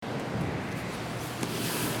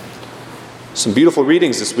Some beautiful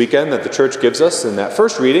readings this weekend that the church gives us. And that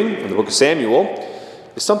first reading in the book of Samuel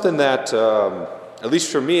is something that, at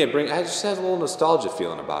least for me, it just has a little nostalgia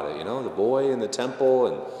feeling about it. You know, the boy in the temple,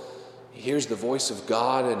 and he hears the voice of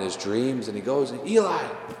God in his dreams, and he goes, "Eli,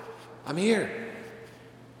 I'm here."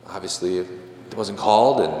 Obviously, it wasn't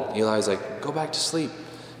called, and Eli's like, "Go back to sleep."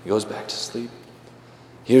 He goes back to sleep.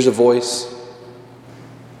 Hears a voice.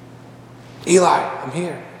 "Eli, I'm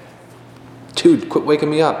here." "Dude, quit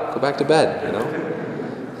waking me up. Go back to bed," you know.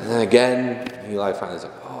 And then again, Eli finally is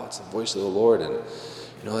like, "Oh, it's the voice of the Lord." And,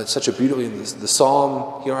 you know, it's such a beautiful, the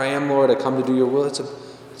psalm, "Here I am, Lord, I come to do your will." It's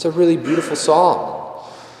a really beautiful psalm.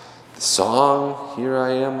 The song, "Here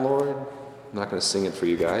I am, Lord," I'm not going to sing it for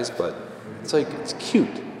you guys, but it's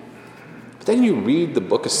cute. But then you read the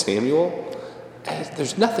book of Samuel, and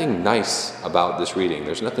there's nothing nice about this reading.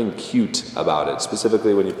 There's nothing cute about it,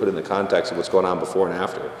 specifically when you put it in the context of what's going on before and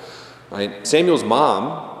after. Right? Samuel's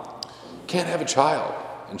mom can't have a child,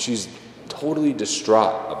 and she's totally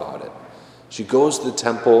distraught about it. She goes to the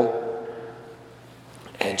temple,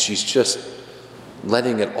 and she's just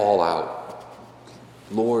letting it all out.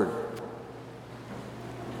 "Lord."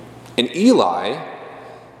 And Eli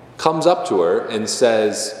comes up to her and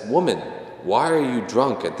says, "Woman, why are you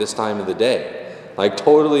drunk at this time of the day?" Like,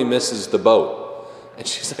 totally misses the boat. And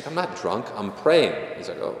she's like, "I'm not drunk, I'm praying." He's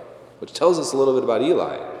like, "Oh," which tells us a little bit about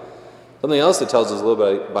Eli. Something else that tells us a little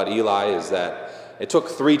bit about Eli is that it took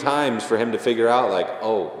 3 times for him to figure out,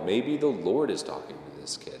 oh, maybe the Lord is talking to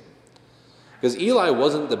this kid. Because Eli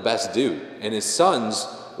wasn't the best dude, and his sons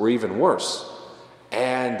were even worse.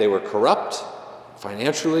 And they were corrupt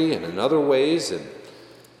financially and in other ways. And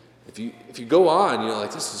if you go on,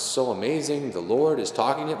 this is so amazing. The Lord is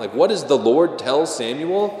talking to him. What does the Lord tell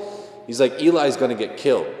Samuel? He's like, "Eli's going to get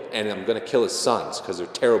killed, and I'm going to kill his sons because they're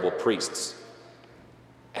terrible priests."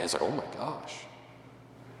 And it's like, oh my gosh.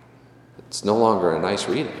 It's no longer a nice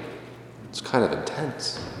reading. It's kind of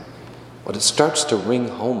intense. But it starts to ring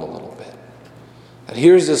home a little bit. And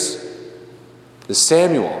here's this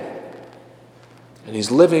Samuel, and he's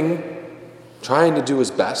living, trying to do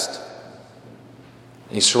his best.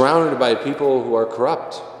 And he's surrounded by people who are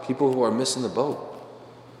corrupt, people who are missing the boat,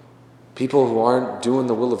 people who aren't doing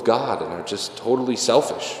the will of God and are just totally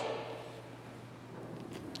selfish.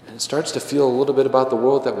 And it starts to feel a little bit about the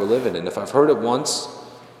world that we're living in. If I've heard it once,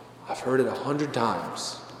 I've heard it 100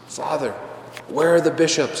 times. "Father, where are the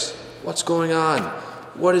bishops? What's going on?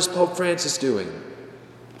 What is Pope Francis doing?"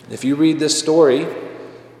 And if you read this story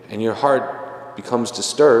and your heart becomes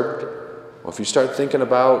disturbed, or if you start thinking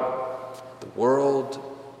about the world,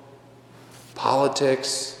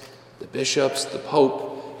 politics, the bishops, the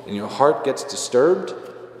Pope, and your heart gets disturbed,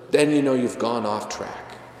 then you know you've gone off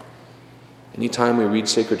track. Anytime we read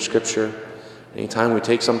sacred scripture, anytime we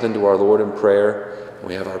take something to our Lord in prayer, and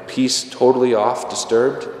we have our peace totally off,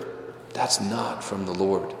 disturbed, that's not from the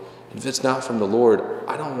Lord. And if it's not from the Lord,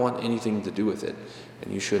 I don't want anything to do with it,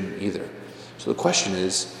 and you shouldn't either. So the question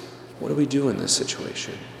is, what do we do in this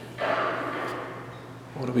situation?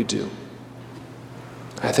 What do we do?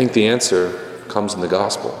 I think the answer comes in the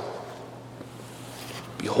gospel.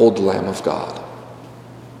 "Behold the Lamb of God."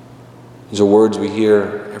 These are words we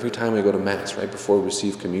hear every time we go to Mass, right before we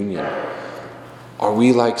receive communion. Are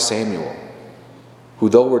we like Samuel, who,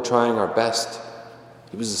 though we're trying our best,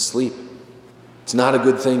 he was asleep? It's not a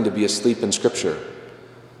good thing to be asleep in Scripture.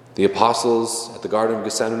 The apostles at the Garden of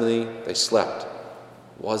Gethsemane, they slept.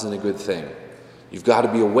 It wasn't a good thing. You've got to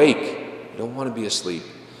be awake. You don't want to be asleep.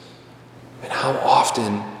 And how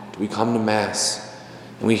often do we come to Mass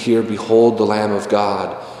and we hear, "Behold the Lamb of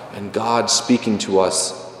God," and God speaking to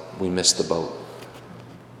us, we miss the boat?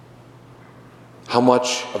 How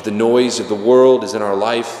much of the noise of the world is in our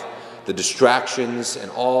life, the distractions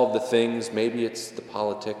and all of the things? Maybe it's the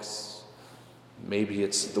politics. Maybe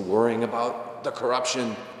it's the worrying about the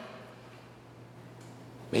corruption.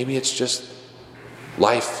 Maybe it's just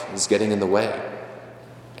life is getting in the way.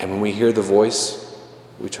 And when we hear the voice,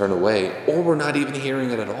 we turn away, or we're not even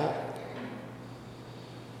hearing it at all.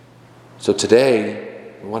 So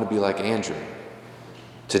today, we want to be like Andrew.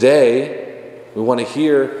 Today, we want to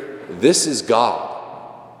hear, this is God.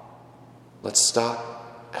 Let's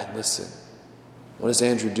stop and listen. What does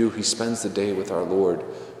Andrew do? He spends the day with our Lord.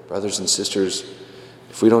 Brothers and sisters,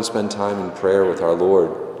 if we don't spend time in prayer with our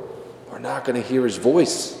Lord, we're not going to hear his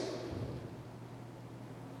voice.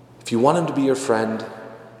 If you want him to be your friend,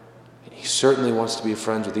 and he certainly wants to be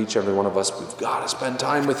friends with each and every one of us, we've got to spend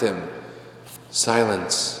time with him.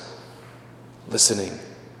 Silence, listening,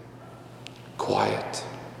 quiet.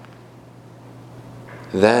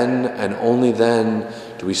 Then and only then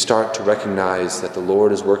do we start to recognize that the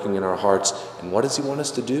Lord is working in our hearts. And what does he want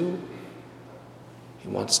us to do? He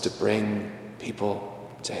wants to bring people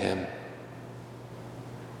to him.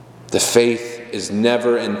 The faith is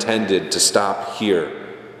never intended to stop here.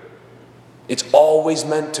 It's always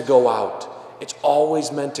meant to go out. It's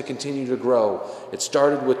always meant to continue to grow. It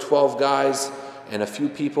started with 12 guys and a few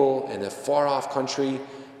people in a far-off country,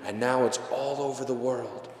 and now it's all over the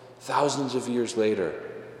world. Thousands of years later,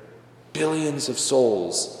 billions of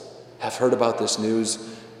souls have heard about this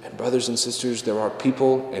news. And brothers and sisters, there are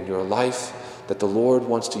people in your life that the Lord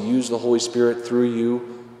wants to use the Holy Spirit through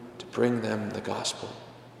you to bring them the gospel.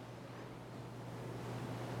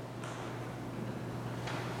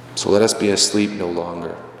 So let us be asleep no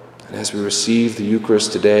longer. And as we receive the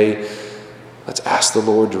Eucharist today, let's ask the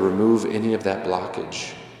Lord to remove any of that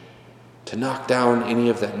blockage, to knock down any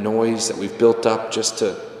of that noise that we've built up just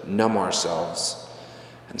to numb ourselves,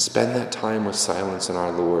 and spend that time with silence in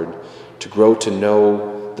our Lord, to grow to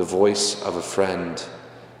know the voice of a friend,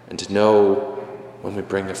 and to know when we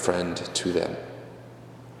bring a friend to them.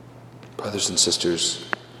 Brothers and sisters,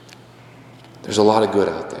 there's a lot of good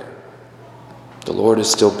out there. The Lord is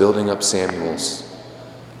still building up Samuels.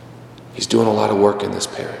 He's doing a lot of work in this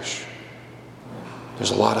parish.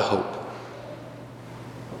 There's a lot of hope.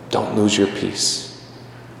 Don't lose your peace.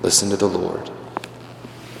 Listen to the Lord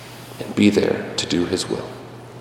and be there to do his will.